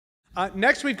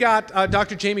Next, we've got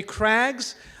Dr. Jamie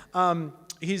Craggs.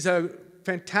 He's a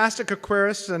fantastic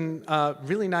aquarist and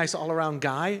really nice all-around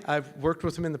guy. I've worked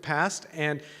with him in the past,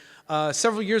 and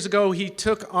several years ago, he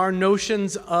took our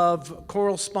notions of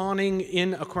coral spawning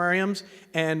in aquariums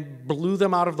and blew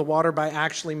them out of the water by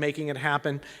actually making it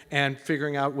happen and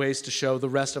figuring out ways to show the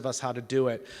rest of us how to do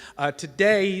it.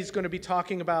 Today, he's going to be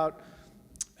talking about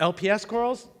LPS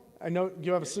corals. I know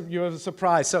you have a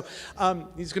surprise. So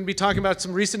he's going to be talking about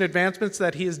some recent advancements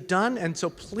that he has done, and so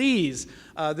please,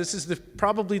 this is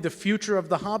probably the future of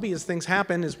the hobby as things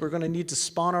happen, is we're going to need to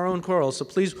spawn our own corals. So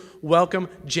please welcome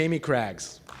Jamie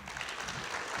Craggs.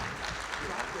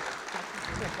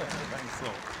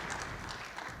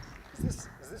 Is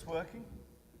this working?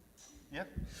 Yeah.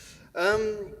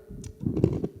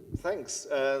 Thanks.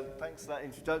 Thanks for that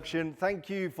introduction. Thank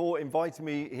you for inviting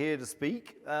me here to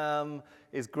speak.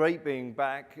 It's great being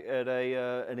back at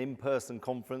an in-person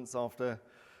conference after a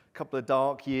couple of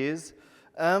dark years.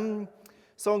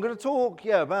 So I'm going to talk,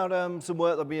 about some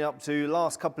work that I've been up to the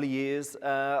last couple of years.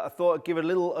 I thought I'd give a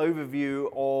little overview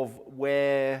of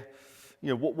where,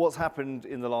 what's happened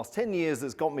in the last 10 years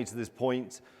that's got me to this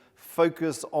point,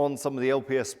 focus on some of the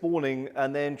LPS spawning,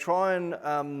 and then try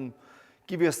and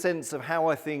give you a sense of how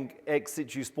I think ex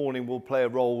situ spawning will play a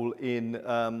role in,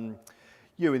 in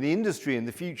the industry in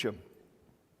the future.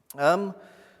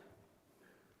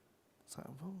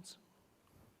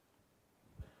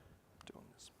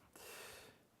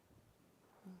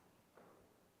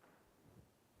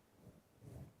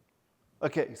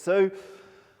 Okay, so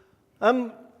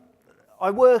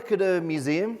I work at a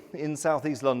museum in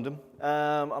southeast London.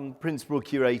 I'm the principal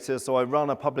curator, so I run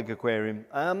a public aquarium.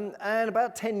 And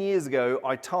about 10 years ago,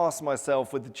 I tasked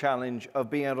myself with the challenge of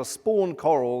being able to spawn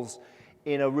corals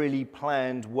in a really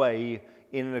planned way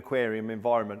in an aquarium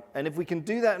environment. And if we can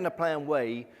do that in a planned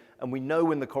way, and we know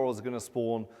when the corals are going to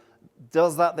spawn,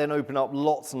 does that then open up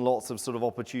lots and lots of sort of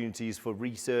opportunities for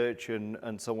research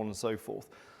and so on and so forth?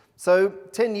 So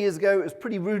 10 years ago, it was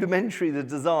pretty rudimentary, the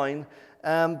design,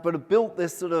 but I built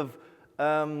this sort of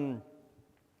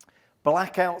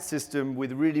blackout system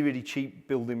with really, really cheap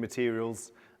building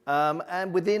materials.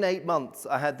 And within 8 months,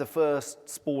 I had the first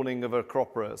spawning of a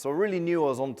Acropora. So I really knew I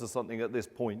was onto something at this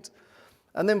point.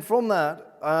 And then from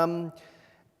that,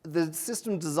 the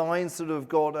system design sort of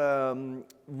got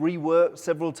reworked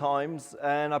several times.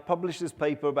 And I published this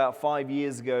paper about 5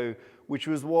 years ago, which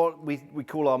was what we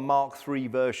call our Mark III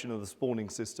version of the spawning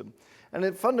system.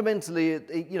 And fundamentally,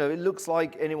 it looks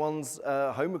like anyone's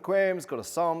home aquarium. It's got a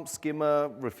sump,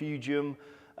 skimmer, refugium,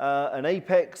 an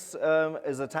apex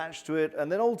is attached to it. And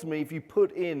then ultimately, if you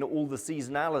put in all the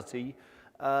seasonality,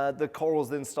 the corals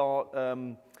then start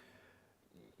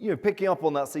picking up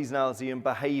on that seasonality and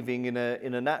behaving in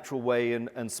a natural way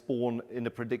and spawn in a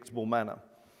predictable manner.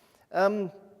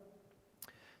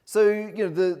 So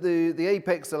the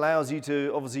apex allows you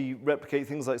to obviously replicate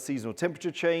things like seasonal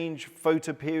temperature change,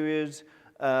 photoperiod,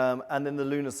 and then the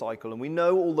lunar cycle. And we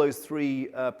know all those three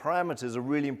parameters are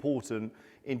really important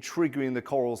in triggering the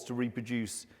corals to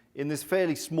reproduce in this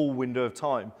fairly small window of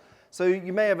time. So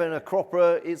you may have an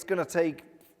Acropora. It's going to take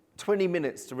 20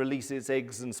 minutes to release its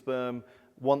eggs and sperm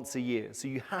once a year. So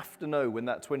you have to know when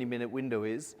that 20-minute window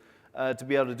is to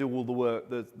be able to do all the work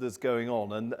that's going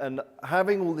on. And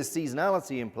having all this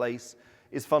seasonality in place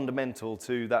is fundamental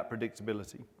to that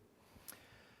predictability.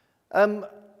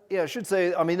 I should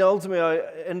say, ultimately I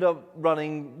ended up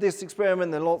running this experiment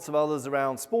and then lots of others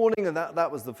around spawning, and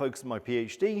that was the focus of my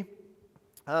PhD.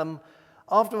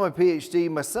 After my PhD,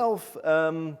 myself,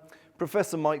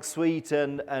 Professor Mike Sweet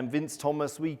and Vince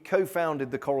Thomas, we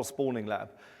co-founded the Coral Spawning Lab.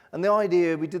 And the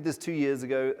idea, we did this 2 years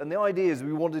ago, and the idea is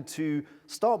we wanted to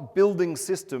start building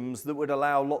systems that would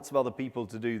allow lots of other people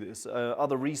to do this,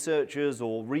 other researchers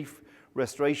or reef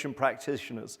restoration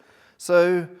practitioners.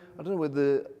 So, I don't know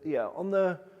whether,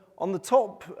 on the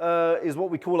top is what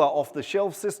we call our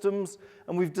off-the-shelf systems,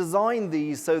 and we've designed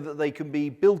these so that they can be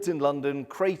built in London,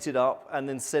 crated up, and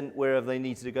then sent wherever they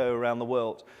needed to go around the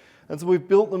world. And so we've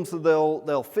built them so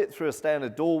they'll fit through a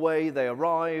standard doorway. They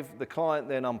arrive, the client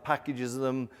then unpackages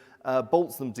them,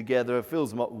 bolts them together,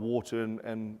 fills them up with water,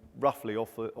 and roughly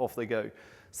off they go.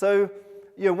 So,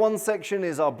 one section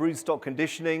is our broodstock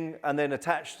conditioning, and then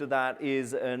attached to that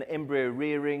is an embryo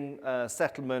rearing,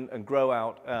 settlement, and grow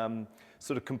out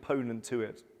sort of component to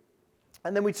it.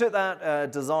 And then we took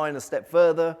that design a step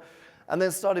further, and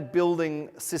then started building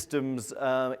systems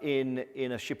in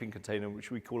a shipping container,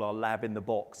 which we call our lab in the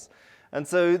box. And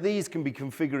so these can be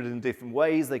configured in different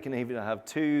ways. They can even have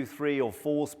 2, 3, or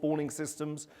 4 spawning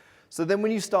systems. So then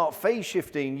when you start phase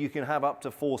shifting, you can have up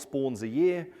to 4 spawns a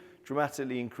year,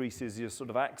 dramatically increases your sort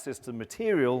of access to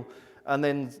material, and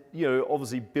then, you know,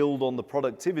 obviously build on the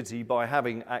productivity by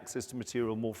having access to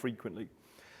material more frequently.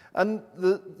 And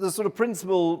the sort of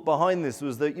principle behind this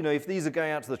was that, you know, if these are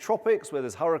going out to the tropics where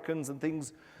there's hurricanes and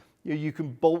things, you know, you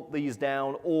can bolt these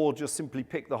down or just simply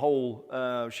pick the whole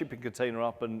shipping container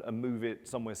up and move it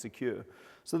somewhere secure.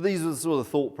 So these are the sort of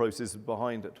thought processes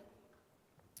behind it.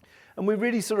 And we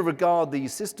really sort of regard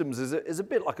these systems as a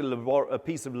bit like a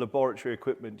piece of laboratory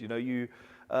equipment. You know,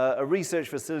 a research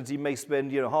facility may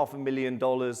spend, you know,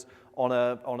 $500,000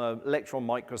 on an electron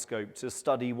microscope to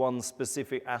study one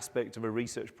specific aspect of a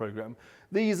research program.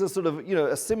 These are sort of, you know,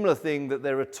 a similar thing, that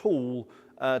they're a tool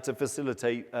to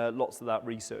facilitate lots of that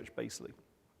research, basically.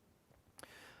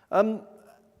 And,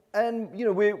 you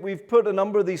know, we've put a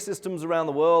number of these systems around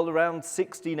the world. Around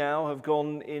 60 now have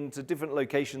gone into different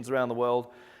locations around the world.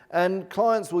 And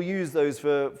clients will use those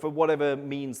for whatever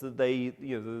means that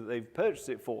they've purchased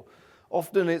it for.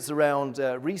 Often it's around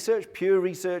research, pure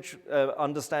research,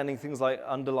 understanding things like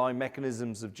underlying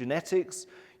mechanisms of genetics.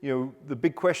 You know, the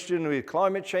big question with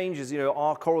climate change is, you know,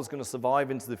 are corals going to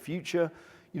survive into the future?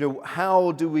 You know,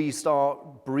 how do we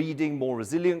start breeding more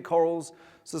resilient corals?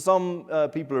 So some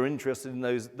people are interested in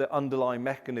the underlying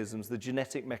mechanisms, the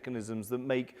genetic mechanisms that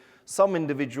make some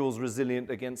individuals resilient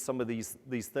against some of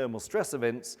these thermal stress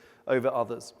events over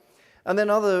others. And then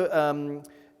other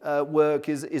work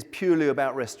is purely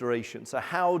about restoration. So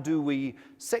how do we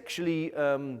sexually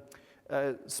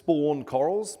spawn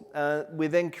corals? We're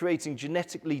then creating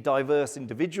genetically diverse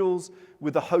individuals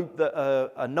with the hope that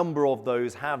a number of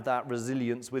those have that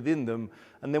resilience within them.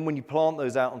 And then when you plant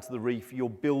those out onto the reef, you're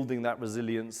building that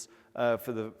resilience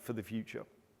for the future.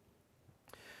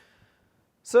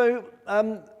 So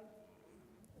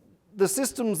the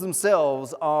systems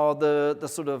themselves are the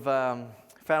sort of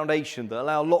foundation that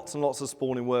allow lots and lots of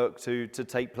spawning work to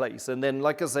take place. And then,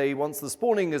 like I say, once the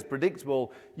spawning is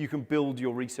predictable, you can build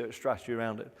your research strategy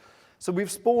around it. So we've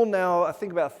spawned now, I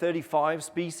think, about 35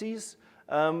 species.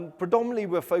 Predominantly,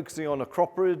 we're focusing on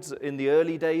acroporids in the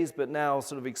early days, but now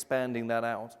sort of expanding that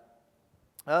out.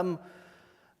 And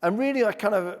really, I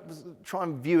kind of try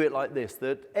and view it like this,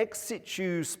 that ex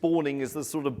situ spawning is the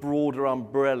sort of broader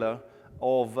umbrella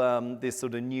of this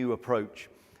sort of new approach.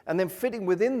 And then fitting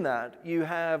within that, you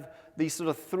have these sort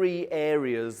of three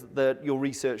areas that your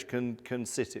research can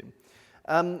sit in.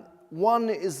 One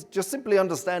is just simply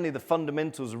understanding the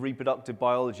fundamentals of reproductive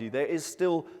biology. There is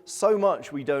still so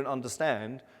much we don't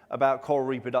understand about coral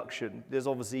reproduction. There's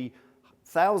obviously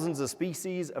thousands of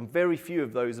species, and very few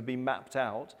of those have been mapped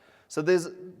out. So there's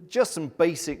just some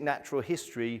basic natural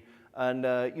history and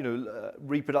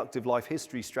reproductive life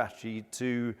history strategy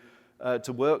to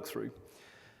work through.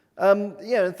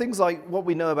 Things like what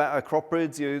we know about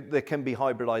acroporids, there can be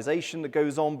hybridization that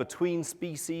goes on between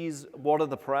species. What are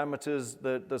the parameters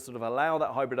that sort of allow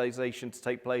that hybridization to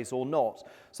take place or not?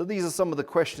 So these are some of the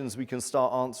questions we can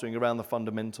start answering around the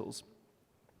fundamentals.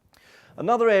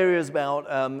 Another area is about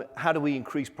how do we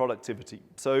increase productivity.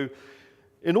 So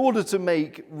in order to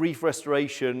make reef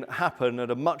restoration happen at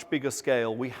a much bigger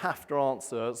scale, we have to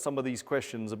answer some of these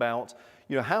questions about,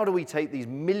 how do we take these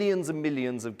millions and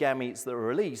millions of gametes that are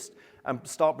released and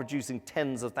start producing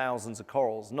tens of thousands of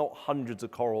corals, not hundreds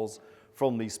of corals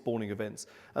from these spawning events.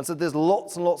 And so there's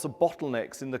lots and lots of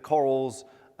bottlenecks in the corals'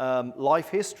 life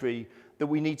history that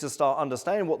we need to start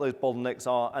understanding what those bottlenecks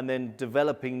are and then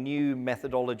developing new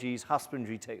methodologies,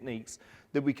 husbandry techniques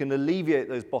that we can alleviate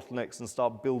those bottlenecks and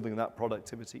start building that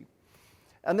productivity.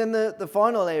 And then the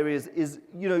final area is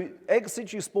ex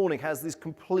situ spawning has this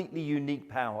completely unique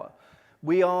power.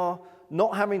 We are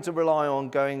not having to rely on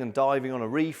going and diving on a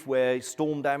reef where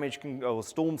storms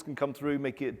can come through,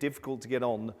 making it difficult to get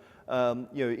on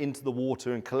into the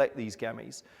water and collect these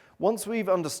gametes. Once we've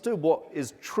understood what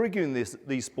is triggering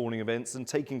these spawning events and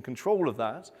taking control of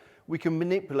that, we can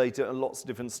manipulate it at lots of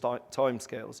different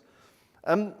timescales.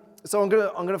 So I'm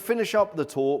going to finish up the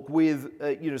talk with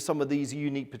some of these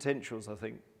unique potentials, I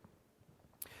think.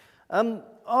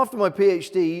 After my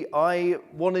PhD,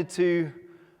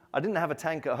 I didn't have a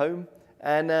tank at home,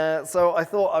 and so I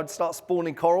thought I'd start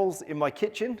spawning corals in my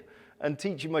kitchen and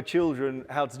teaching my children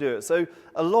how to do it. So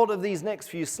a lot of these next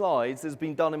few slides has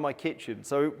been done in my kitchen.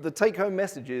 So the take-home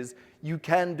message is you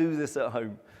can do this at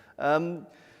home. My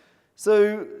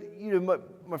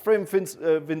friend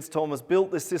Vince Thomas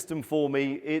built this system for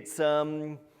me. It's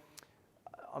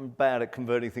I'm bad at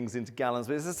converting things into gallons,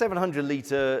 but it's a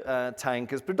 700-liter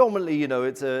tank. It's predominantly,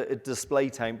 it's a display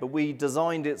tank, but we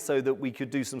designed it so that we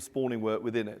could do some spawning work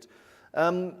within it.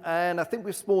 And I think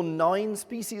we've spawned 9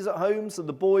 species at home, so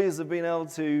the boys have been able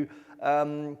to,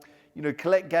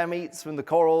 collect gametes from the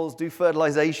corals, do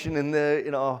fertilization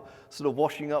in our sort of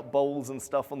washing up bowls and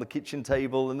stuff on the kitchen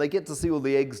table, and they get to see all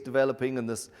the eggs developing and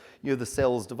the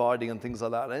cells dividing and things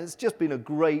like that. And it's just been a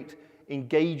great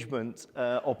engagement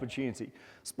opportunity.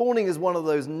 Spawning is one of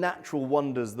those natural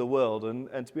wonders of the world,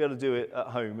 and to be able to do it at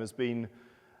home has been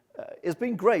it's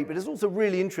been great, but it's also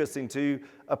really interesting to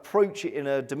approach it in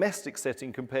a domestic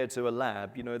setting compared to a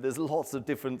lab. There's lots of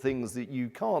different things that you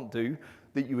can't do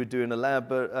that you would do in a lab,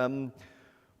 but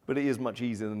it is much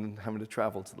easier than having to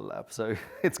travel to the lab. So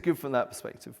it's good from that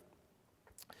perspective.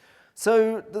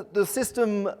 So the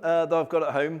system that I've got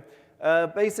at home,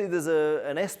 basically there's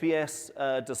an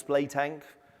SPS display tank,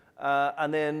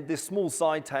 and then this small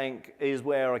side tank is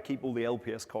where I keep all the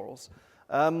LPS corals.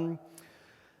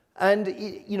 And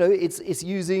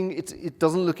it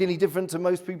doesn't look any different to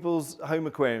most people's home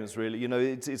aquariums, really.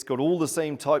 It's got all the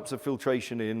same types of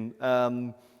filtration in.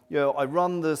 I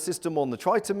run the system on the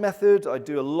Triton method. I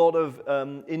do a lot of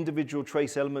individual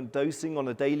trace element dosing on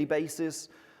a daily basis.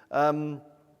 The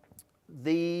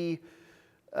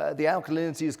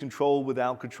alkalinity is controlled with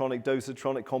alkatronic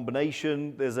dosatronic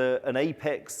combination. There's an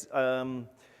apex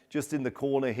just in the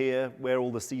corner here where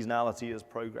all the seasonality is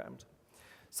programmed.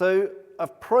 So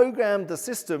I've programmed the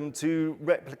system to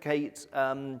replicate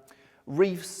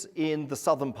reefs in the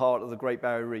southern part of the Great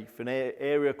Barrier Reef, an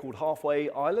area called Halfway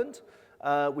Island,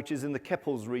 which is in the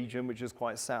Keppels region, which is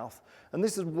quite south. And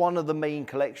this is one of the main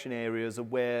collection areas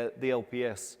of where the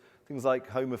LPS, things like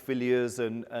homophilias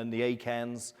and the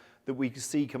acans that we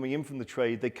see coming in from the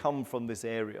trade, they come from this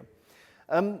area.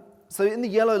 So in the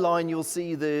yellow line, you'll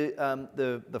see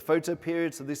the photo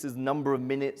period. So this is number of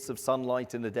minutes of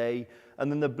sunlight in a day.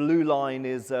 And then the blue line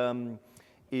is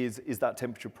that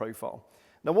temperature profile.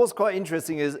 Now, what's quite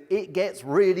interesting is it gets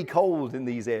really cold in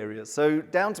these areas. So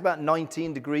down to about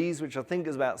 19 degrees, which I think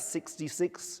is about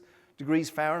 66 degrees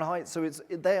Fahrenheit. So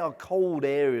they are cold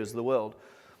areas of the world.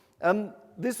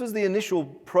 This was the initial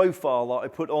profile that I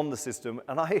put on the system,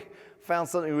 and I found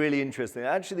something really interesting.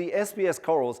 Actually, the SPS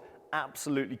corals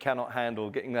absolutely cannot handle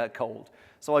getting that cold.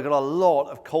 So I got a lot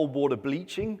of cold water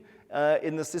bleaching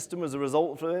in the system as a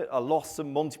result of it. I lost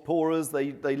some Montiporas.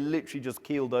 They literally just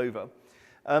keeled over.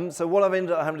 So what I've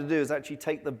ended up having to do is actually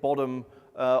take the bottom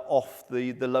off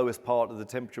the lowest part of the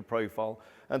temperature profile.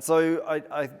 And so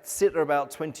I sit at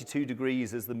about 22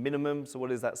 degrees as the minimum. So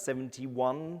what is that,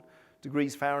 71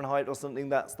 degrees Fahrenheit or something?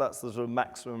 That's the sort of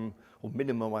maximum or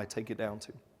minimum I take it down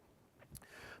to.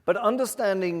 But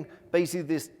understanding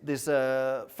basically this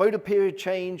photoperiod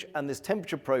change and this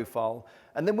temperature profile,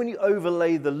 and then when you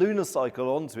overlay the lunar cycle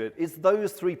onto it, it's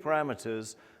those three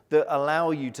parameters that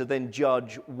allow you to then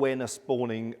judge when a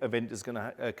spawning event is going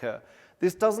to occur.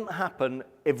 This doesn't happen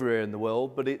everywhere in the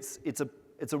world, but it's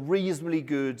a reasonably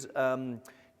good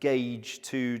gauge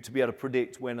to be able to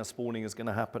predict when a spawning is going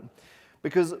to happen.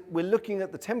 Because we're looking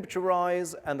at the temperature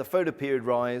rise and the photoperiod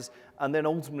rise, and then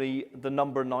ultimately the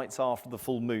number of nights after the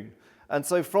full moon. And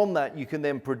so from that, you can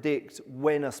then predict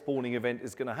when a spawning event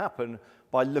is going to happen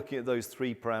by looking at those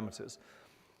three parameters.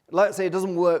 Like I say, it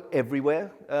doesn't work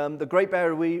everywhere. The Great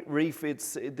Barrier Reef,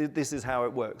 this is how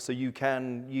it works. So you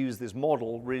can use this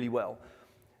model really well.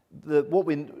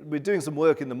 We're doing some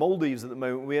work in the Maldives at the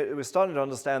moment. We're starting to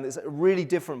understand there's a really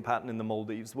different pattern in the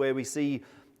Maldives where we see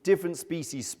different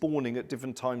species spawning at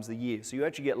different times of the year. So you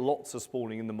actually get lots of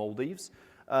spawning in the Maldives.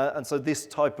 And so this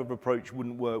type of approach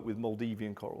wouldn't work with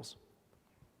Maldivian corals.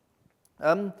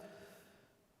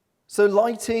 So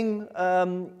lighting,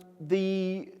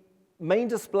 the main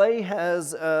display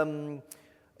has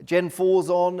Gen 4s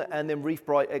on and then Reef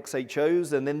Bright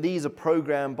XHOs. And then these are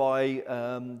programmed by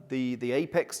the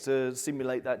Apex to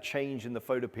simulate that change in the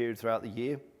photoperiod throughout the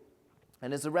year.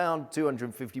 And it's around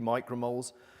 250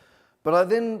 micromoles. But I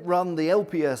then run the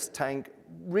LPS tank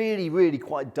really, really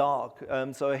quite dark.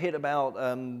 So I hit about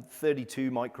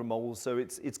 32 micromoles. So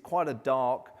it's quite a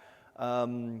dark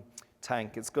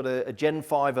tank. It's got a Gen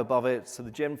 5 above it. So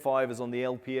the Gen 5 is on the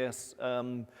LPS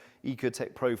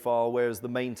Ecotech profile, whereas the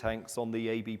main tank's on the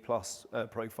AB Plus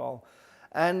profile.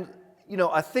 And,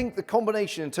 I think the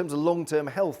combination in terms of long-term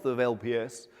health of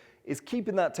LPS is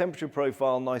keeping that temperature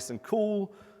profile nice and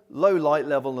cool, low light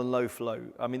level and low flow.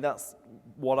 I mean, that's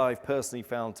what I've personally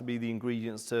found to be the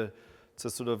ingredients to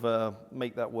sort of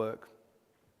make that work.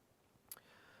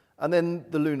 And then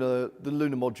the lunar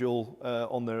module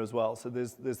on there as well. So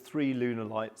there's 3 lunar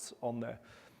lights on there.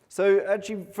 So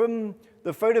actually from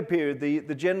the photo period,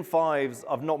 the Gen 5s,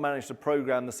 I've not managed to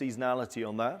program the seasonality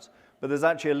on that, but there's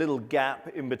actually a little gap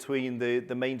in between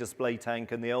the main display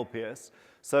tank and the LPS.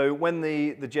 So when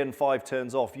the Gen 5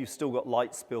 turns off, you've still got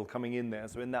light spill coming in there.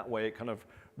 So in that way, it kind of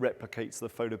replicates the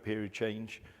photoperiod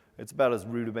change It's about as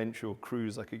rudimentary or crude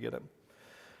as I could get it.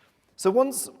 So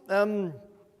once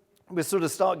we sort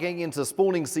of start getting into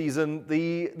spawning season,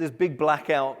 this big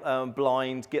blackout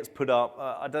blind gets put up.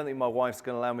 I don't think my wife's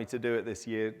going to allow me to do it this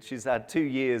year. She's had 2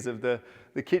 years of the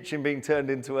kitchen being turned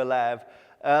into a lab.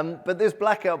 But this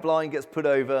blackout blind gets put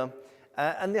over.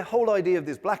 And the whole idea of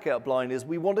this blackout blind is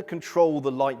we want to control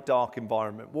the light-dark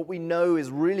environment. What we know is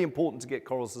really important to get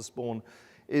corals to spawn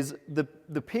is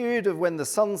the period of when the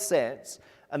sun sets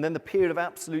and then the period of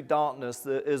absolute darkness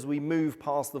that as we move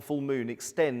past the full moon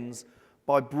extends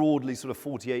by broadly sort of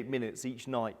 48 minutes each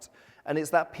night. And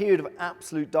it's that period of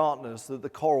absolute darkness that the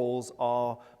corals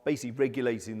are basically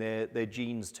regulating their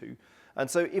genes to. And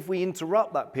so if we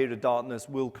interrupt that period of darkness,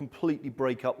 we'll completely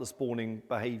break up the spawning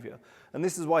behavior. And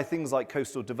this is why things like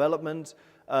coastal development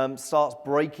starts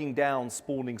breaking down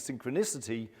spawning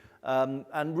synchronicity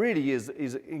and really is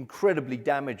incredibly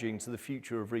damaging to the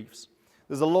future of reefs.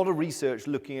 There's a lot of research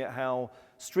looking at how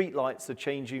street lights are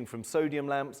changing from sodium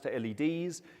lamps to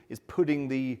LEDs, is pushing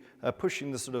the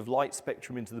sort of light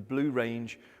spectrum into the blue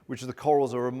range, which the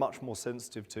corals are much more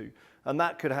sensitive to. And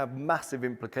that could have massive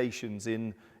implications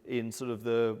in sort of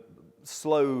the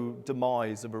slow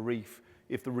demise of a reef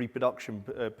if the reproduction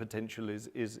potential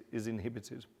is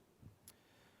inhibited.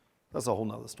 That's a whole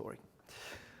nother story.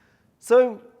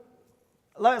 So,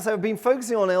 like I said, I've been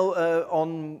focusing on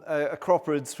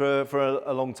acroporids for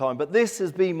a long time, but this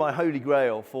has been my holy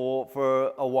grail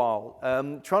for a while,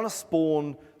 trying to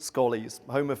spawn scollies,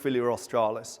 Homophilia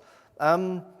australis.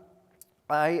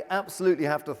 I absolutely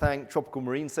have to thank Tropical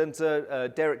Marine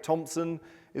Centre. Derek Thompson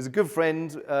is a good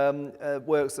friend,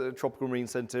 works at the Tropical Marine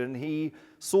Centre, and he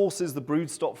sources the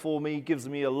broodstock for me, gives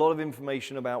me a lot of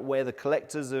information about where the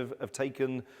collectors have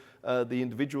taken the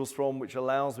individuals from, which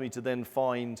allows me to then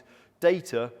find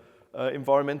data,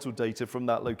 environmental data from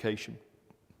that location.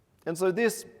 And so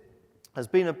this has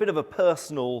been a bit of a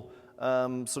personal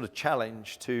sort of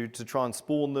challenge to try and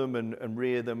spawn them and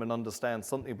rear them and understand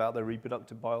something about their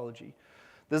reproductive biology.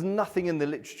 There's nothing in the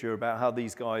literature about how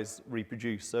these guys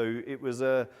reproduce, so it was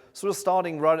sort of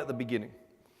starting right at the beginning.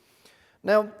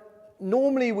 Now,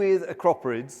 normally with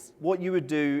acroporids, what you would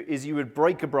do is you would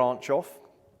break a branch off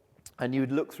and you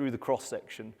would look through the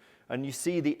cross-section and you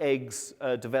see the eggs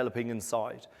developing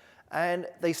inside. And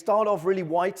they start off really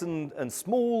white and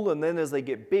small, and then as they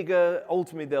get bigger,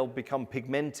 ultimately they'll become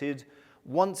pigmented.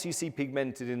 Once you see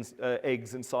pigmented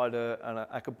eggs inside an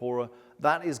acropora,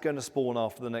 that is going to spawn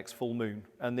after the next full moon.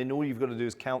 And then all you've got to do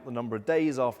is count the number of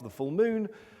days after the full moon,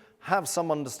 have some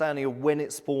understanding of when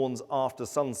it spawns after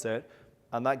sunset,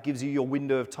 and that gives you your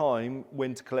window of time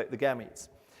when to collect the gametes.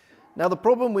 Now the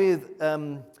problem with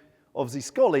obviously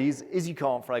scollies is you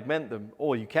can't fragment them,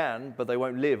 or you can, but they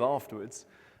won't live afterwards.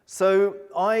 So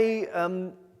I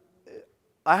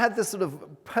had this sort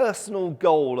of personal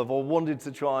goal of I wanted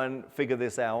to try and figure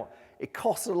this out. It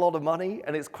costs a lot of money,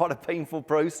 and it's quite a painful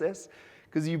process,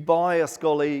 because you buy a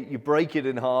scolly, you break it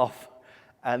in half,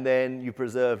 and then you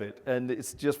preserve it. And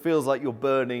it just feels like you're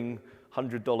burning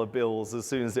 $100 bills as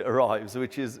soon as it arrives,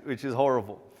 which is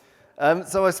horrible.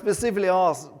 So I specifically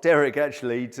asked Derek,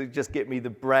 actually, to just get me the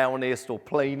brownest or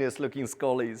plainest looking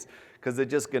scollies, because they're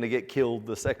just going to get killed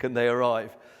the second they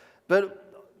arrive.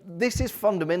 But this is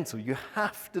fundamental. You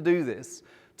have to do this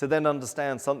to then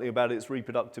understand something about its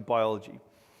reproductive biology.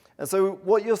 And so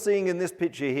what you're seeing in this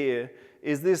picture here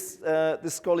is this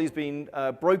scolly's been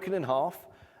broken in half,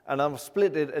 and I've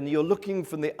split it, and you're looking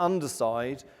from the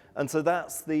underside, and so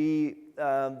that's the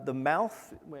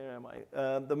mouth. Where am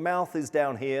I? The mouth is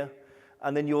down here,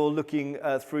 and then you're looking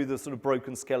through the sort of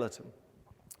broken skeleton.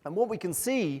 And what we can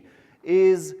see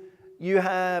is you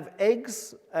have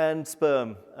eggs and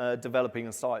sperm developing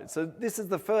inside. So this is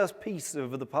the first piece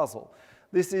of the puzzle.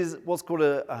 This is what's called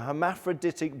a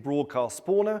hermaphroditic broadcast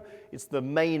spawner. It's the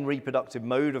main reproductive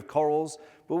mode of corals,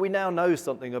 but we now know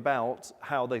something about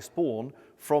how they spawn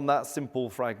from that simple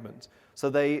fragment. So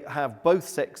they have both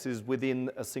sexes within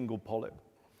a single polyp.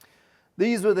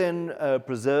 These were then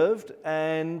preserved,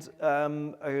 and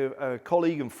a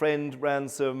colleague and friend ran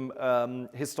some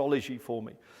histology for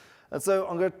me. And so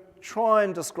I'm going to try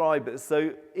and describe it.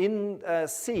 So in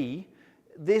C,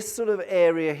 this sort of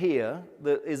area here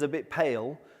that is a bit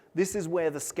pale, this is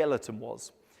where the skeleton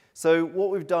was. So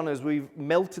what we've done is we've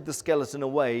melted the skeleton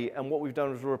away, and what we've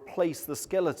done is replace the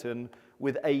skeleton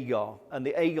with agar. And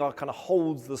the agar kind of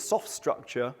holds the soft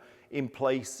structure in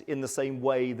place in the same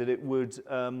way that it would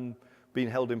been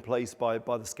held in place by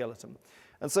the skeleton.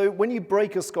 And so when you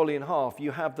break a scolly in half,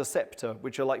 you have the septa,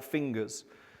 which are like fingers.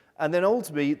 And then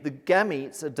ultimately, the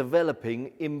gametes are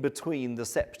developing in between the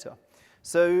septa.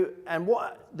 So, and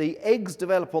what the eggs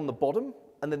develop on the bottom,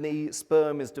 and then the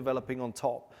sperm is developing on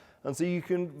top. And so you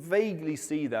can vaguely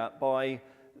see that by,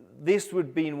 this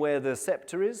would be where the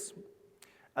septa is,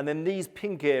 and then these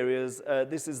pink areas,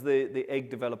 this is the egg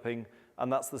developing,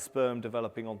 and that's the sperm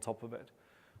developing on top of it.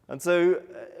 And so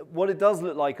what it does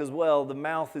look like as well, the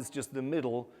mouth is just the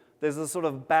middle. There's a sort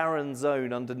of barren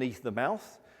zone underneath the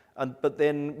mouth, but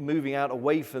then moving out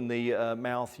away from the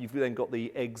mouth, you've then got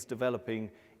the eggs developing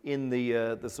in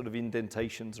the sort of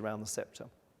indentations around the septa.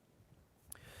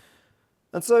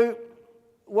 And so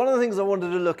one of the things I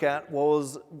wanted to look at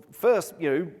was, first,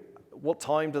 what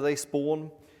time do they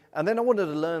spawn? And then I wanted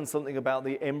to learn something about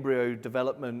the embryo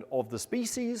development of the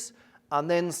species, and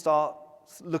then start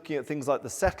looking at things like the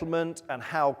settlement and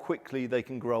how quickly they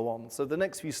can grow on. So the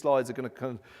next few slides are going to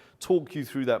kind of talk you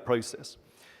through that process.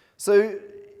 So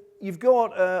you've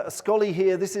got a scolly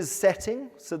here. This is setting.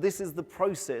 So this is the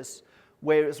process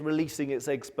where it's releasing its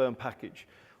egg sperm package.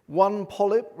 One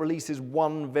polyp releases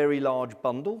one very large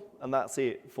bundle, and that's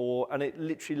it and it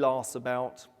literally lasts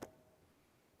about,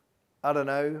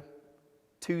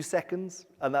 2 seconds,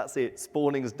 and that's it.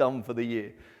 Spawning is done for the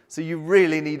year. So you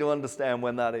really need to understand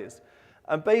when that is.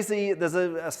 And basically, there's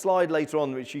a slide later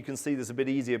on which you can see this a bit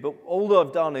easier, but all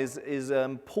I've done is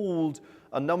pooled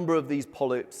a number of these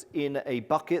polyps in a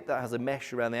bucket that has a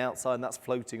mesh around the outside, and that's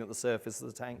floating at the surface of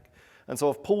the tank. And so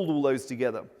I've pulled all those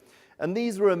together. And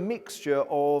these were a mixture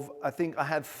of, I think I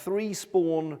had 3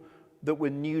 spawn that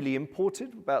were newly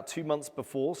imported about 2 months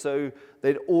before. So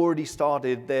they'd already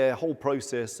started their whole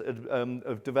process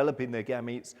of developing their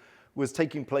gametes was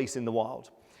taking place in the wild.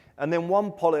 And then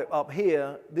one polyp up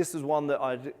here, this is one that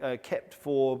I'd kept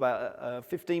for about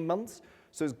 15 months.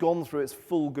 So it's gone through its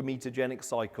full gametogenic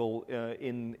cycle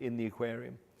in the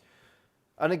aquarium.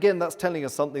 And again, that's telling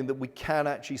us something that we can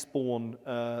actually spawn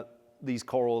these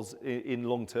corals in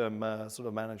long-term sort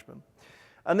of management.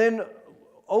 And then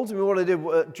ultimately what I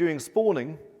did during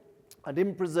spawning, I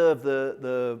didn't preserve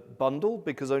the bundle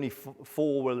because only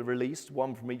 4 were released,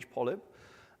 1 from each polyp.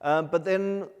 But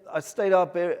then I stayed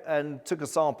up and took a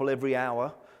sample every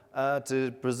hour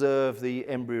to preserve the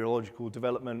embryological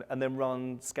development and then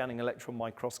run scanning electron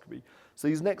microscopy. So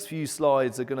these next few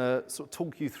slides are going to sort of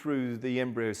talk you through the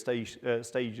embryo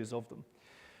stages of them.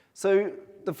 So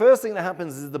the first thing that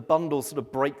happens is the bundle sort of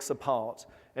breaks apart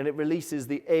and it releases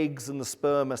the eggs, and the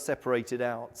sperm are separated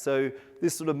out. So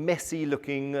this sort of messy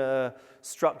looking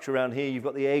structure around here, you've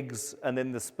got the eggs and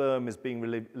then the sperm is being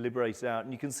liberated out,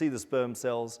 and you can see the sperm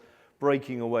cells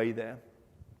breaking away there.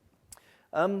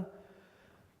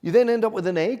 You then end up with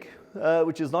an egg,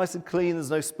 which is nice and clean, there's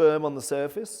no sperm on the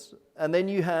surface. And then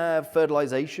you have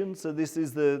fertilization. So this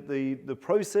is the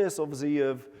process, obviously,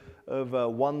 of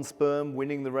one sperm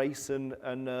winning the race and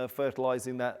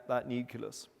fertilizing that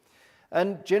nucleus.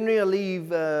 And generally I leave,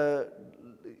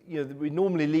 we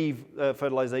normally leave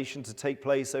fertilization to take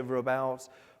place over about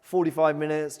 45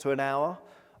 minutes to an hour.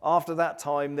 After that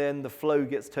time, then the flow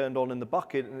gets turned on in the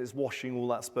bucket and it's washing all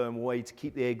that sperm away to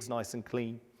keep the eggs nice and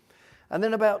clean. And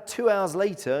then about 2 hours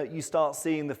later, you start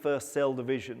seeing the first cell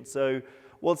division. So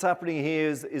what's happening here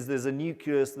is there's a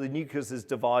nucleus. The nucleus is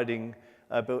dividing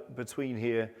between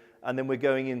here. And then we're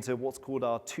going into what's called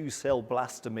our 2-cell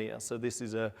blastomere. So this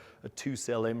is a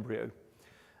 2-cell embryo.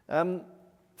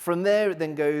 From there, it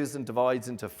then goes and divides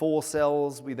into 4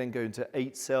 cells. We then go into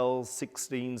 8 cells,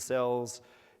 16 cells.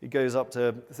 It goes up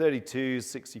to 32,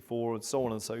 64, and so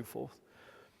on and so forth.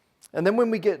 And then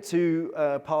when we get to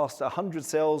past 100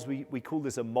 cells, we call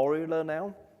this a morula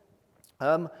now.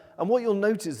 And what you'll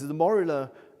notice is the morula,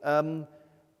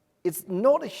 it's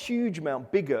not a huge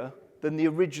amount bigger than the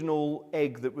original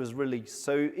egg that was released.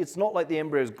 So it's not like the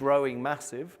embryo is growing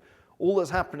massive. All that's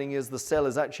happening is the cell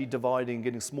is actually dividing,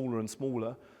 getting smaller and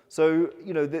smaller. So,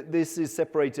 this is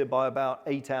separated by about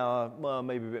 8-hour, well,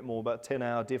 maybe a bit more, about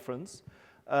 10-hour difference.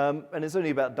 And it's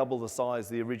only about double the size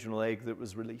of the original egg that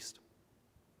was released.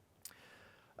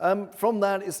 From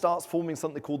that, it starts forming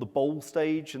something called the bowl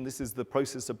stage, and this is the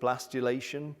process of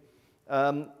blastulation.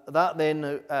 That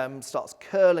then starts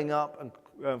curling up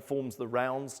and forms the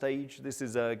round stage. This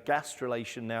is a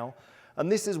gastrulation now.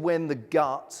 And this is when the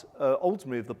gut,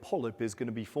 ultimately, of the polyp is going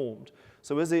to be formed.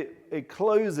 So as it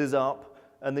closes up,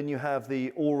 and then you have the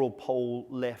oral pole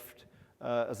left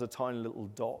as a tiny little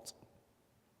dot.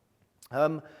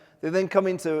 They then come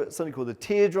into something called the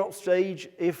teardrop stage.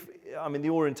 The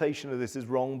orientation of this is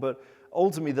wrong, but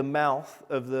ultimately the mouth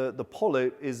of the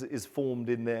polyp is formed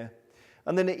in there.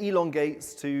 And then it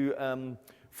elongates to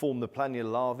form the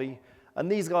planular larvae. And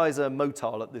these guys are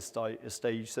motile at this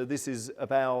stage. So this is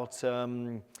about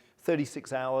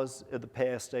 36 hours at the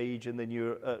pair stage, and then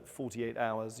you're at 48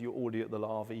 hours, you're already at the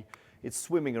larvae. It's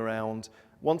swimming around.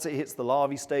 Once it hits the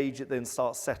larvae stage, it then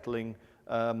starts settling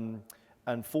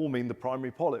and forming the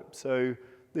primary polyp. So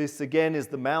this again is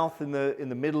the mouth in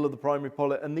the middle of the primary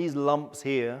polyp, and these lumps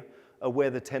here are where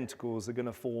the tentacles are going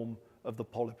to form of the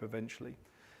polyp eventually.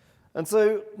 And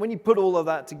so when you put all of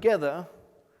that together,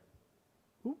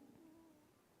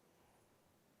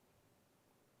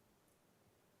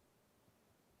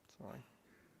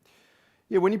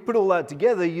 when you put all that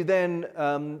together, you then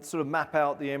sort of map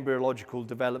out the embryological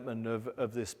development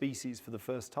of this species for the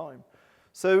first time.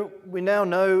 So we now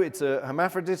know it's a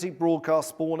hermaphroditic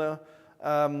broadcast spawner.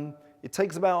 It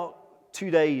takes about 2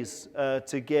 days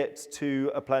to get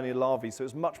to a plania larvae, so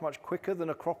it's much, much quicker than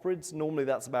acroporids. Normally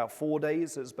that's about 4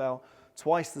 days, so it's about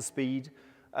twice the speed.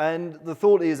 And the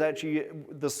thought is actually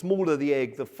the smaller the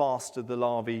egg, the faster the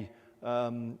larvae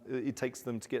it takes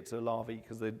them to get to larvae,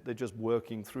 because they're just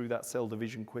working through that cell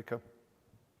division quicker.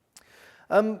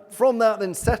 From that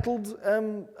then settled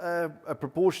a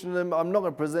proportion of them. I'm not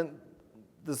going to present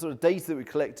the sort of data that we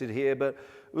collected here, but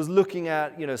it was looking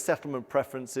at settlement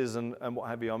preferences and what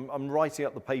have you. I'm writing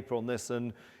up the paper on this,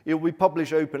 and it will be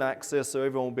published open access, so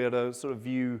everyone will be able to sort of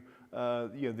view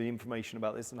the information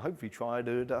about this and hopefully try to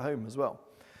do it at home as well.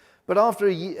 But after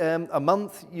a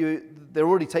month, they're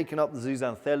already taken up the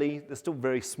zooxanthellae. They're still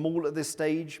very small at this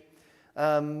stage.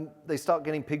 They start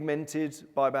getting pigmented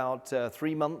by about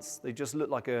 3 months. They just look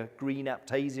like a green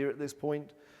aptasia at this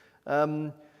point.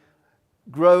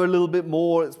 Grow a little bit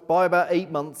more. It's by about 8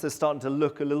 months, they're starting to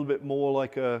look a little bit more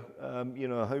like a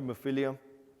homophilia.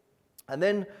 And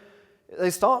then they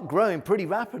start growing pretty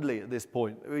rapidly at this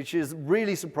point, which has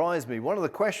really surprised me. One of the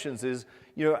questions is,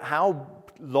 how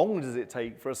long does it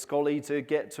take for a scoly to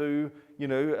get to,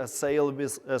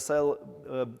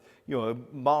 a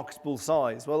marketable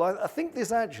size? Well, I think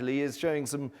this actually is showing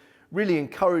some really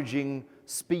encouraging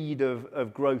speed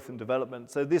of growth and development.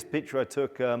 So this picture I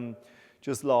took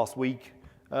just last week,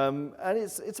 and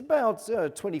it's about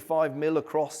 25 mil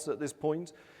across at this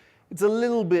point. It's a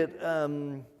little bit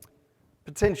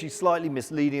potentially slightly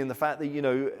misleading in the fact that,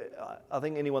 I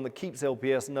think anyone that keeps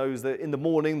LPS knows that in the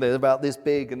morning they're about this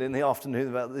big and in the afternoon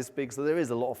they're about this big. So there is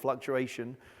a lot of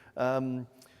fluctuation from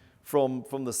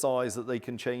the size that they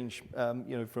can change,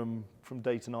 from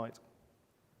day to night.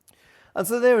 And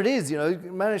so there it is,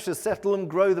 managed to settle them,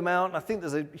 grow them out. And I think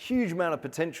there's a huge amount of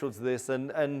potential to this.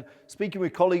 And speaking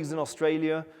with colleagues in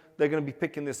Australia, they're going to be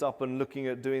picking this up and looking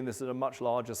at doing this at a much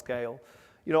larger scale.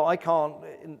 I can't,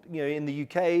 in the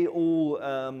UK, all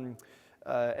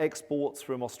exports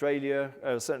from Australia,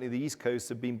 certainly the East Coast,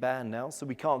 have been banned now, so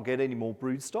we can't get any more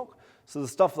brood stock. So the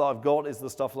stuff that I've got is the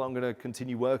stuff that I'm going to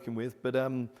continue working with, but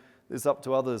it's up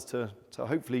to others to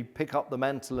hopefully pick up the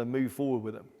mantle and move forward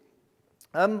with it.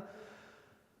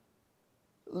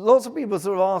 Lots of people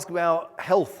sort of ask about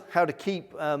health, how to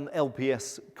keep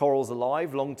LPS corals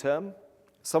alive long term.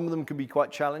 Some of them can be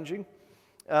quite challenging.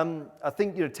 I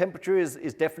think temperature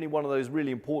is definitely one of those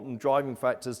really important driving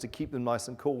factors to keep them nice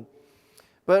and cool.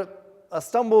 But I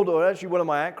stumbled, or actually one of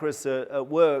my acurists at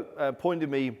work pointed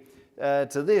me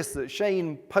to this, that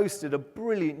Shane posted a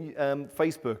brilliant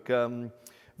Facebook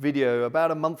video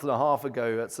about a month and a half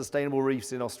ago at Sustainable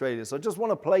Reefs in Australia. So I just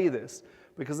want to play this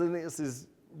because I think this is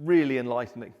really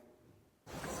enlightening.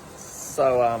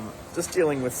 So just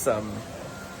dealing with some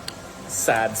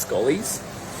sad scollies,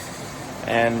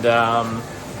 and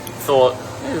thought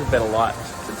there's a better light,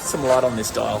 put some light on this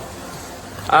dial.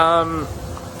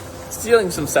 Dealing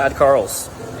with some sad corals,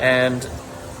 and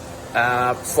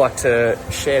just like to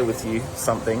share with you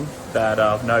something that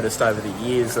I've noticed over the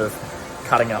years of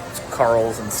cutting up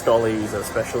corals and scollies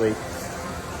especially.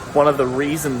 One of the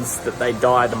reasons that they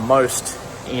die the most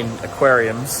in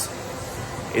aquariums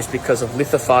is because of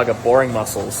Lithophaga boring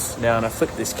mussels. Now, I'm going to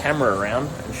flip this camera around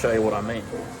and show you what I mean.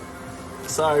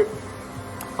 So,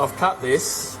 I've cut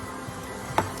this,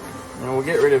 and we'll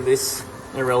get rid of this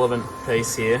irrelevant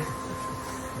piece here.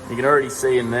 You can already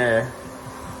see in there,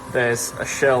 there's a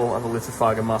shell of a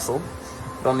Lithophaga mussel,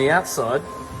 but on the outside,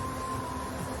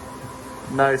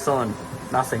 no sign,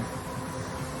 nothing.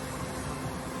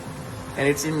 And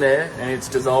it's in there, and it's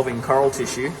dissolving coral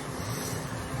tissue.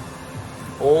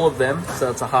 All of them, so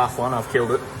it's a half one, I've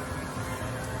killed it.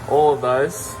 All of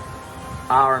those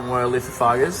are and were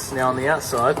Lithophagas. Now on the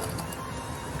outside,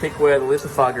 pick where the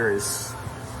Lithophaga is.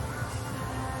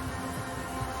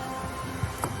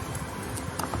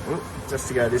 Ooh, just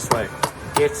to go this way.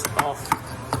 Get off.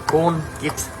 Corn,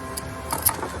 get.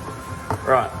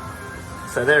 Right,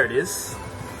 so there it is.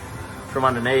 From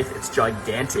underneath, it's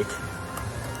gigantic.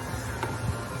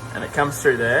 And it comes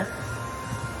through there.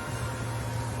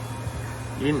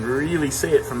 You didn't really see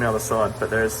it from the other side,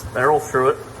 but they're all through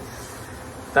it.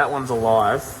 That one's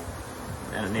alive,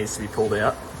 and it needs to be pulled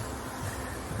out.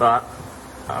 But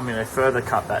they further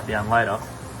cut that down later,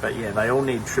 but yeah, they all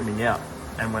need trimming out.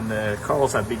 And when the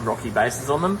corals have big rocky bases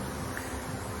on them,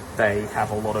 they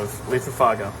have a lot of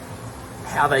lithophaga.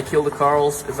 How they kill the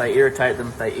corals is they irritate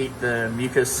them. They eat the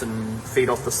mucus and feed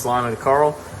off the slime of the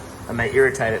coral, and they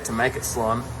irritate it to make it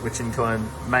slime, which in turn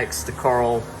makes the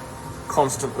coral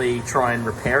constantly try and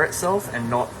repair itself and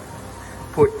not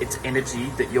put its energy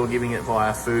that you're giving it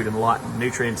via food and light and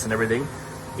nutrients and everything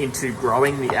into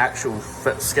growing the actual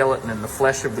skeleton and the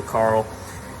flesh of the coral.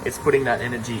 It's putting that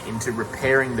energy into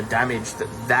repairing the damage that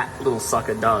that little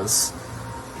sucker does.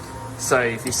 So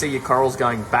if you see your corals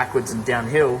going backwards and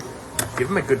downhill, give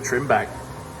them a good trim back,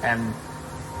 and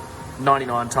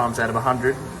 99 times out of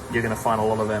 100, you're going to find a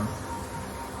lot of them.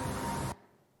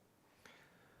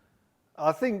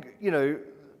 I think,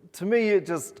 to me it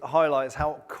just highlights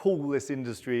how cool this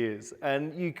industry is.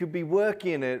 And you could be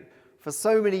working in it for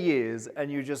so many years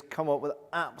and you just come up with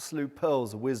absolute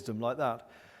pearls of wisdom like that.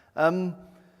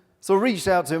 So I reached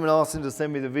out to him and asked him to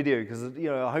send me the video because,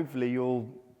 hopefully you'll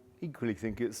equally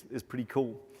think it's pretty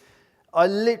cool. I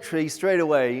literally straight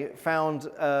away found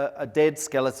a dead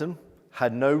skeleton,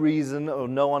 had no reason or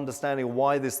no understanding of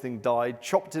why this thing died,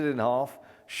 chopped it in half.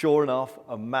 Sure enough,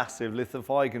 a massive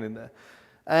lithophagon in there.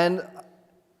 And,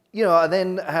 I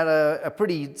then had a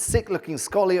pretty sick-looking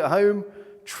scolly at home,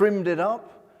 trimmed it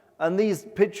up, and these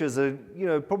pictures are,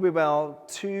 probably about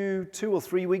two or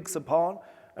 3 weeks apart,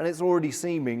 and it's already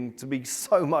seeming to be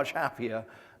so much happier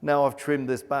now I've trimmed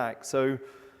this back. So,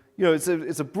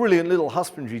 it's a brilliant little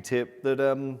husbandry tip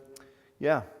that,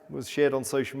 was shared on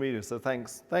social media, so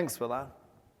thanks for that.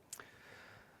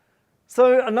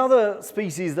 So another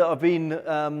species that I've been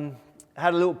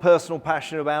had a little personal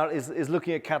passion about is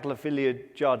looking at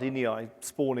Cataleophylla jardinii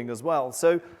spawning as well.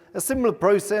 So a similar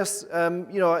process.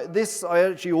 This I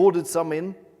actually ordered some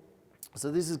in.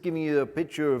 So this is giving you a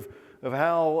picture of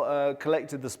how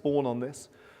collected the spawn on this.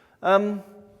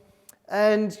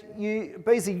 And you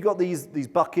basically got these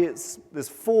buckets. There's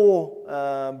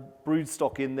 4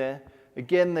 broodstock in there.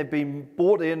 Again, they've been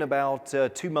brought in about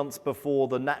 2 months before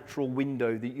the natural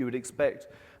window that you would expect.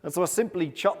 And so I simply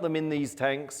chuck them in these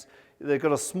tanks. They've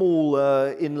got a small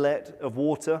inlet of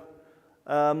water.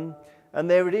 And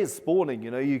there it is, spawning.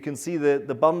 You can see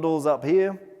the bundles up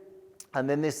here. And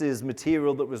then this is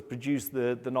material that was produced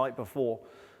the night before.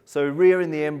 So rearing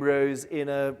the embryos in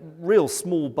a real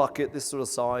small bucket, this sort of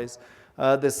size.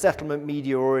 There's settlement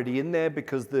media already in there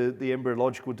because the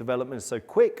embryological development is so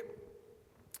quick.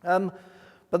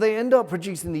 But they end up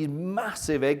producing these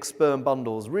massive egg sperm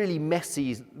bundles, really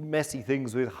messy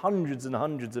things with hundreds and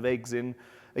hundreds of eggs in.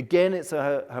 Again, it's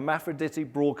a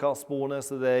hermaphroditic broadcast spawner,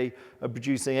 so they are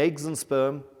producing eggs and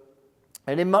sperm.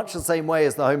 And in much the same way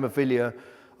as the Homophilia,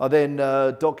 I then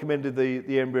documented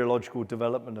the embryological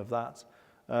development of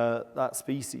that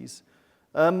species.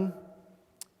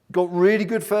 Got really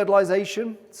good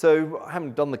fertilization, so I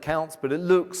haven't done the counts, but it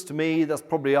looks to me that's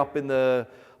probably up in the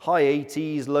high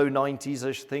 80s, low 90s,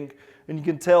 I should think. And you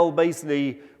can tell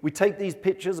basically, we take these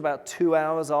pictures about 2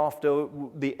 hours after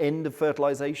the end of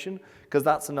fertilization, because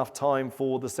that's enough time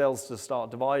for the cells to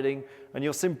start dividing. And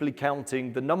you're simply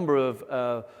counting the number of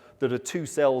that are 2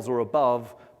 cells or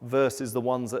above versus the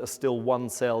ones that are still 1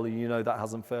 cell, and that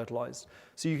hasn't fertilized.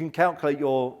 So you can calculate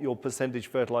your percentage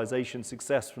fertilization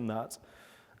success from that.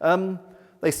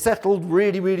 They settled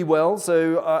really, really well.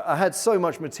 So I had so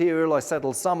much material. I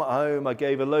settled some at home. I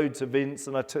gave a load to Vince,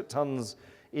 and I took tons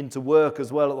into work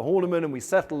as well at the Horniman, and we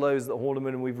settled those at the Horniman,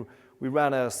 and we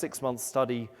ran a 6-month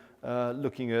study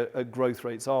looking at growth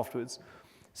rates afterwards.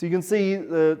 So you can see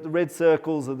the red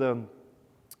circles are the,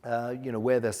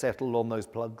 where they're settled on those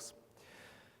plugs.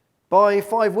 By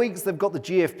 5 weeks, they've got the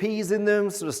GFPs in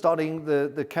them, sort of starting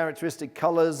the characteristic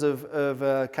colors of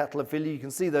Cataleophylla. You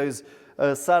can see those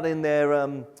sat in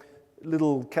their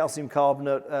little calcium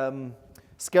carbonate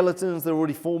skeletons. They're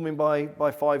already forming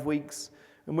by 5 weeks.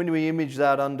 And when we image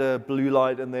that under blue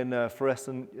light and then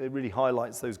fluorescent, it really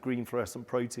highlights those green fluorescent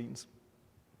proteins.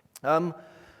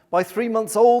 By 3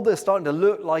 months old, they're starting to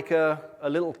look like a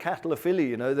little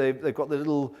Cataleophylla. They've got the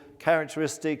little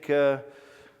characteristic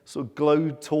sort of glow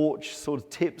torch sort of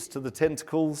tips to the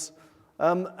tentacles.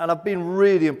 And I've been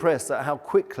really impressed at how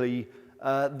quickly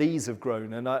these have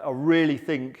grown. And I really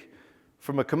think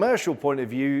from a commercial point of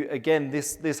view, again,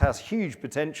 this has huge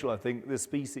potential, I think, this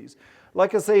species.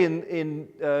 Like I say, in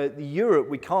Europe,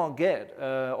 we can't get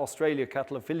Australia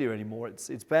Cataleophylla anymore.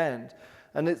 It's banned.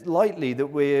 And it's likely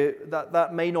that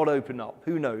that may not open up.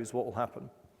 Who knows what will happen.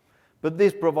 But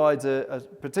this provides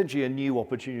potentially a new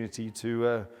opportunity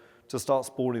to start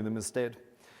spawning them instead.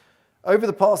 Over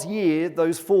the past year,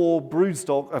 those 4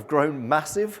 broodstock have grown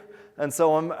massive. And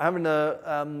so I'm having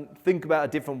to think about a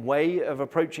different way of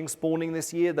approaching spawning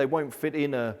this year. They won't fit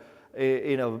in a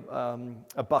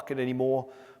bucket anymore.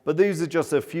 But these are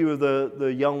just a few of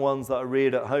the young ones that are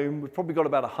reared at home. We've probably got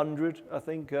about 100, I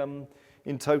think,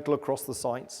 in total across the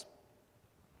sites.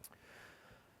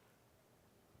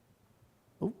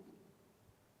 Oh,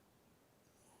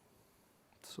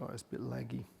 sorry, it's a bit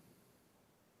laggy.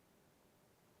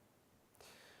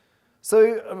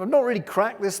 So I've not really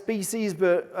cracked this species,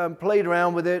 but played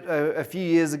around with it a few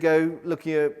years ago,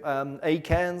 looking at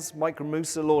acans,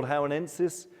 Micromussa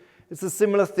lordhowanensis. It's a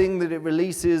similar thing that it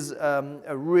releases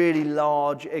a really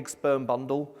large egg sperm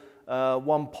bundle,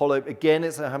 one polyp. Again,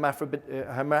 it's a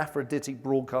hermaphroditic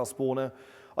broadcast spawner.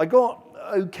 I got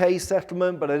okay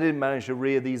settlement, but I didn't manage to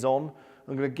rear these on.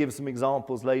 I'm going to give some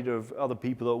examples later of other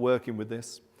people that are working with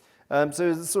this. So it's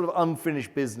a sort of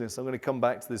unfinished business. I'm going to come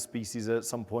back to this species at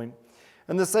some point.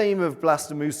 And the same of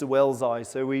Blastomussa wellsi.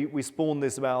 So we spawned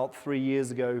this about 3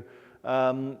 years ago.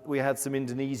 We had some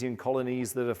Indonesian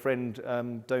colonies that a friend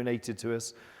donated to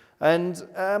us. And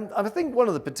I think one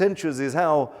of the potentials is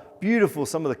how beautiful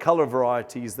some of the color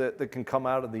varieties that can come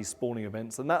out of these spawning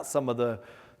events. And that's some of the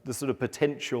sort of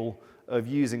potential of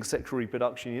using sexual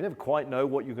reproduction. You never quite know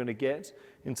what you're going to get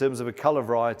in terms of a color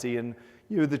variety. And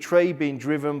the trade being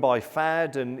driven by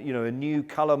fad and a new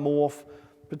color morph,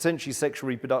 potentially sexual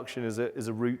reproduction is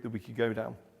a route that we could go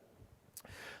down.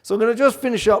 So I'm going to just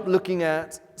finish up looking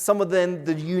at some of then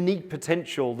the unique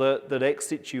potential that ex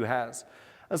situ has.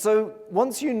 And so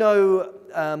once you know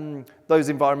those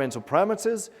environmental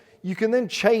parameters, you can then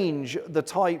change the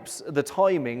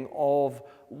timing of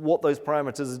what those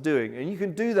parameters are doing. And you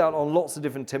can do that on lots of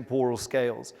different temporal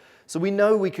scales. So we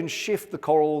know we can shift the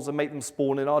corals and make them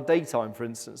spawn in our daytime, for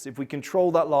instance. If we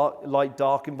control that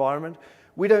light-dark environment,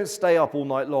 we don't stay up all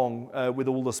night long with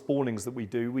all the spawnings that we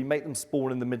do. We make them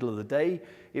spawn in the middle of the day.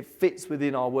 It fits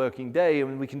within our working day,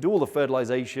 and we can do all the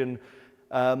fertilization,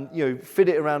 fit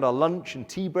it around our lunch and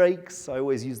tea breaks. I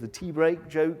always use the tea break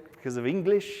joke because of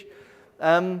English.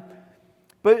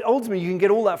 But ultimately, you can get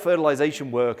all that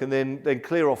fertilization work and then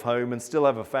clear off home and still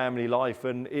have a family life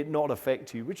and it not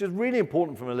affect you, which is really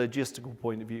important from a logistical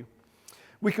point of view.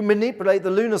 We can manipulate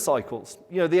the lunar cycles.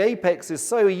 The apex is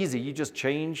so easy. You just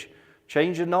change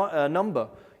a number.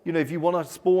 If you want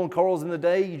to spawn corals in the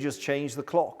day, you just change the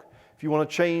clock. If you want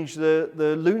to change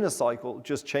the lunar cycle,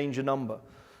 just change a number.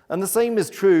 And the same is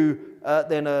true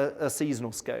then a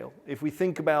seasonal scale. If we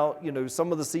think about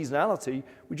some of the seasonality,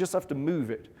 we just have to move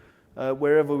it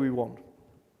wherever we want.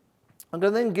 I'm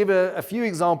going to then give a few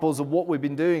examples of what we've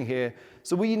been doing here.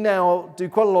 So we now do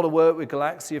quite a lot of work with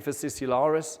Galaxia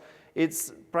fascicularis.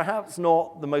 It's perhaps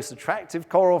not the most attractive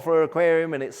coral for an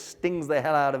aquarium, and it stings the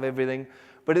hell out of everything,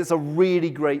 but it's a really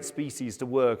great species to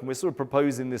work, and we're sort of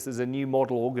proposing this as a new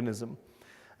model organism.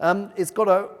 It's got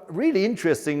a really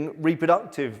interesting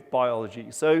reproductive biology.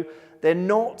 So they're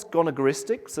not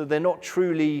gonagoristic, so they're not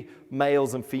truly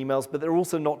males and females, but they're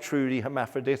also not truly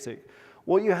hermaphroditic.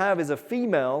 What you have is a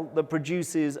female that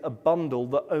produces a bundle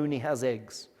that only has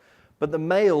eggs, but the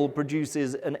male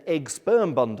produces an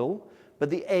egg-sperm bundle, but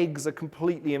the eggs are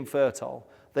completely infertile.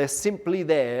 They're simply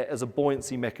there as a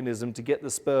buoyancy mechanism to get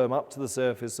the sperm up to the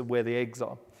surface of where the eggs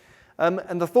are.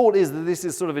 And the thought is that this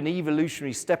is sort of an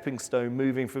evolutionary stepping stone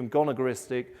moving from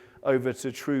gonagoristic over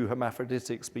to true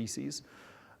hermaphroditic species.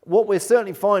 What we're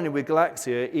certainly finding with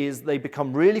Galaxia is they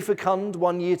become really fecund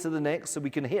one year to the next, so we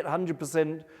can hit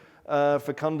 100%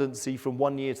 fecundancy from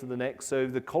one year to the next. So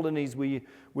the colonies we're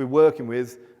working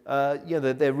with,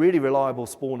 they're really reliable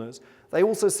spawners. They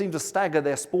also seem to stagger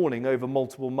their spawning over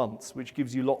multiple months, which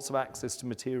gives you lots of access to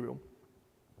material.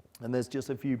 And there's just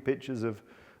a few pictures of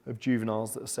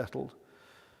juveniles that are settled.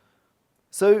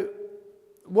 So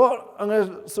what I'm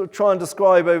going to sort of try and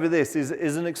describe over this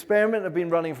is an experiment I've been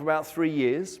running for about 3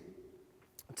 years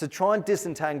to try and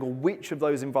disentangle which of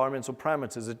those environmental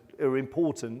parameters are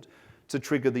important to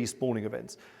trigger these spawning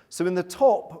events. So in the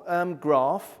top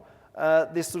graph,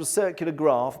 this sort of circular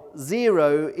graph,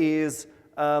 0 is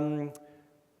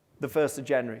the 1st of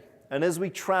January. And as we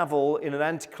travel in an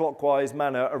anti-clockwise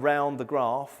manner around the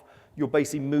graph, you're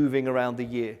basically moving around the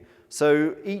year.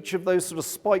 So each of those sort of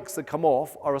spikes that come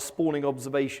off are a spawning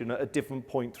observation at a different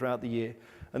point throughout the year.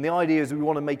 And the idea is we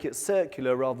want to make it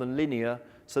circular rather than linear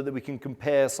so that we can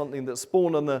compare something that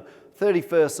spawned on the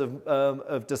 31st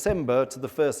of December to the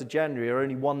 1st of January are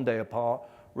only 1 day apart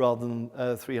rather than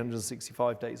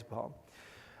 365 days apart.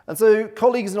 And so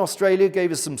colleagues in Australia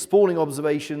gave us some spawning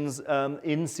observations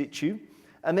in situ.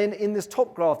 And then in this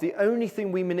top graph, the only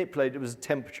thing we manipulated was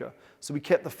temperature. So we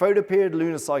kept the photoperiod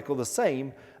lunar cycle the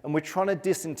same, and we're trying to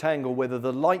disentangle whether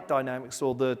the light dynamics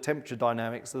or the temperature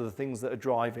dynamics are the things that are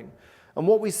driving. And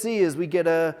what we see is we get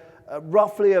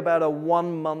roughly about a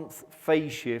 1 month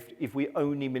phase shift if we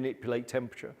only manipulate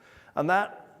temperature. And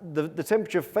the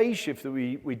temperature phase shift that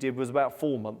we did was about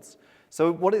 4 months.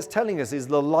 So what it's telling us is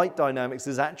the light dynamics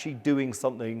is actually doing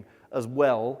something as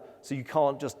well, so you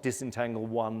can't just disentangle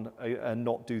one and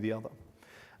not do the other.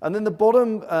 And then the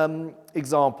bottom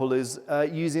example is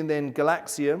using then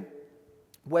Galaxia,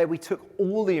 where we took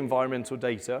all the environmental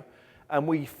data and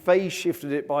we phase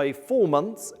shifted it by 4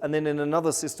 months, and then in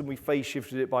another system we phase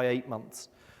shifted it by 8 months.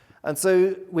 And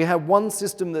so we have one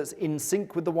system that's in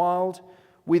sync with the wild.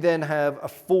 We then have a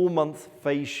 4-month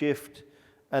phase shift,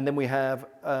 and then we have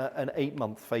an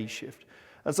 8-month phase shift.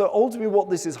 And so ultimately what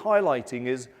this is highlighting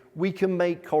is we can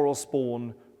make coral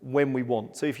spawn when we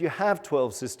want. So if you have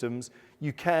 12 systems,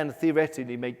 you can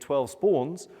theoretically make 12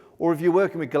 spawns, or if you're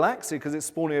working with Galaxia, because it's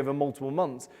spawning over multiple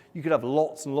months, you could have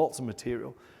lots and lots of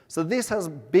material. So this has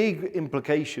big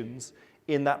implications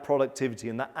in that productivity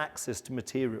and that access to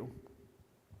material.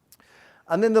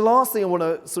 And then the last thing I want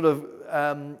to sort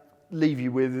of leave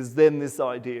you with is then this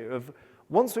idea of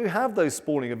once we have those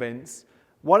spawning events,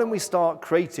 why don't we start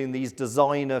creating these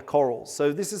designer corals?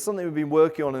 So this is something we've been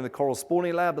working on in the Coral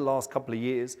Spawning Lab the last couple of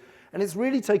years, and it's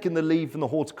really taken the lead from the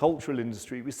horticultural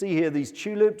industry. We see here these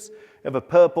tulips, you have a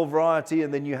purple variety,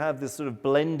 and then you have this sort of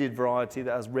blended variety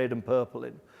that has red and purple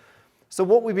in. So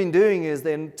what we've been doing is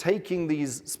then taking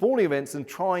these spawning events and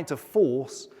trying to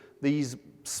force these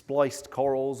spliced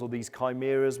corals or these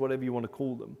chimeras, whatever you want to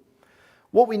call them.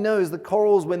 What we know is that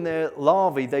corals, when they're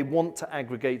larvae, they want to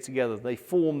aggregate together. They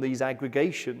form these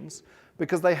aggregations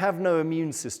because they have no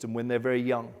immune system when they're very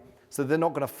young. So they're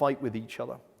not going to fight with each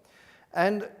other.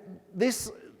 And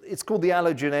this, it's called the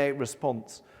allogeneic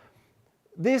response.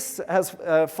 This has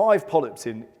 5 polyps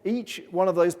in. Each one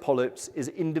of those polyps is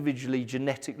individually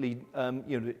genetically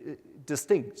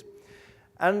distinct.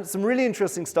 And some really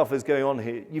interesting stuff is going on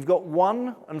here. You've got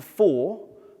 1 and 4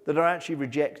 that are actually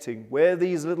rejecting. Where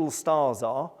these little stars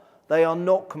are, they are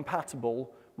not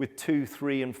compatible with 2,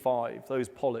 3, and 5, those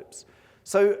polyps.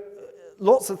 So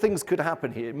lots of things could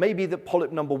happen here. Maybe that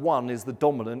polyp number 1 is the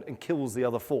dominant and kills the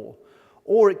other 4.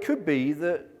 Or it could be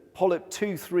that polyp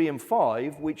 2, 3, and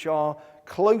 5, which are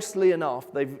closely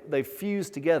enough, they've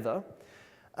fused together,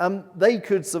 they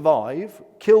could survive,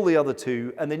 kill the other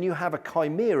 2, and then you have a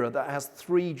chimera that has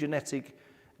 3 genetic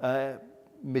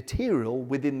material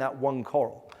within that one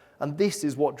coral. And this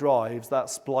is what drives that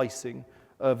splicing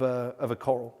of a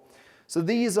coral. So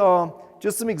these are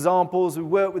just some examples. We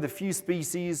work with a few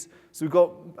species. So we've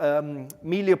got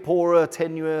Meliopora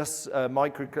tenuis,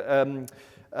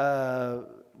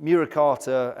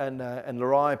 Muricata, and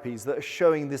Liriopes that are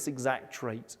showing this exact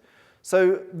trait.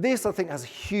 So this, I think, has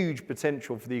huge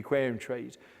potential for the aquarium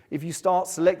trade. If you start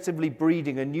selectively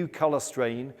breeding a new color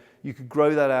strain, you could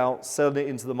grow that out, sell it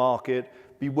into the market,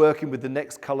 be working with the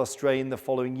next color strain the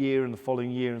following year and the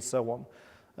following year and so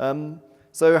on.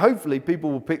 So hopefully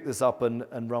people will pick this up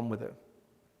and run with it.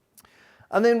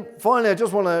 And then finally, I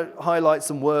just want to highlight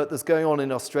some work that's going on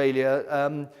in Australia.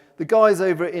 The guys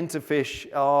over at Interfish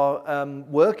are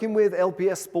working with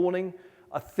LPS spawning.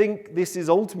 I think this is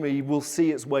ultimately will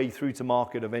see its way through to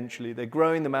market eventually. They're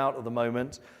growing them out at the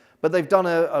moment, but they've done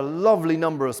a lovely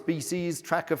number of species,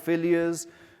 Trachyphilias,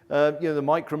 the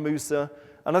Micromusa.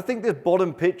 And I think this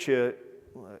bottom picture,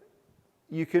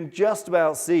 you can just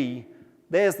about see,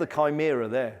 there's the chimera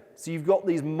there. So you've got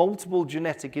these multiple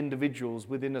genetic individuals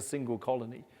within a single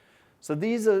colony. So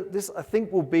this I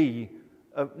think will be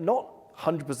not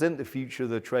 100% the future of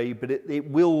the trade, but it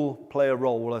will play a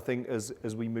role, I think,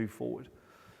 as we move forward.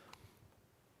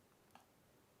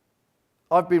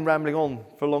 I've been rambling on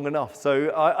for long enough,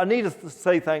 so I need to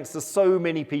say thanks to so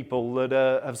many people that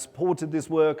have supported this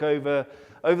work over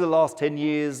the last 10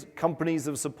 years. Companies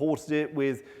have supported it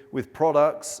with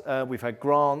products. We've had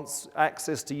grants,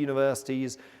 access to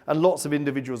universities, and lots of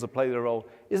individuals have played their role.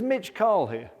 Is Mitch Carl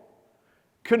here?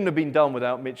 Couldn't have been done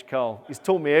without Mitch Carl. He's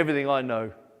taught me everything I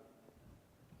know.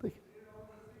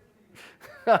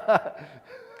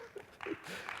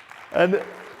 And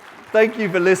thank you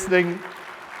for listening.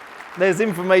 There's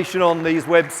information on these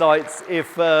websites.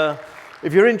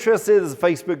 If you're interested, there's a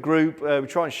Facebook group. We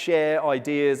try and share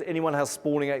ideas. Anyone has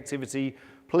spawning activity,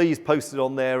 please post it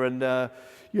on there, and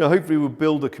hopefully we'll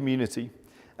build a community.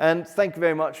 And thank you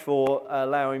very much for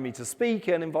allowing me to speak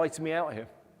and inviting me out here.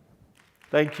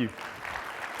 Thank you.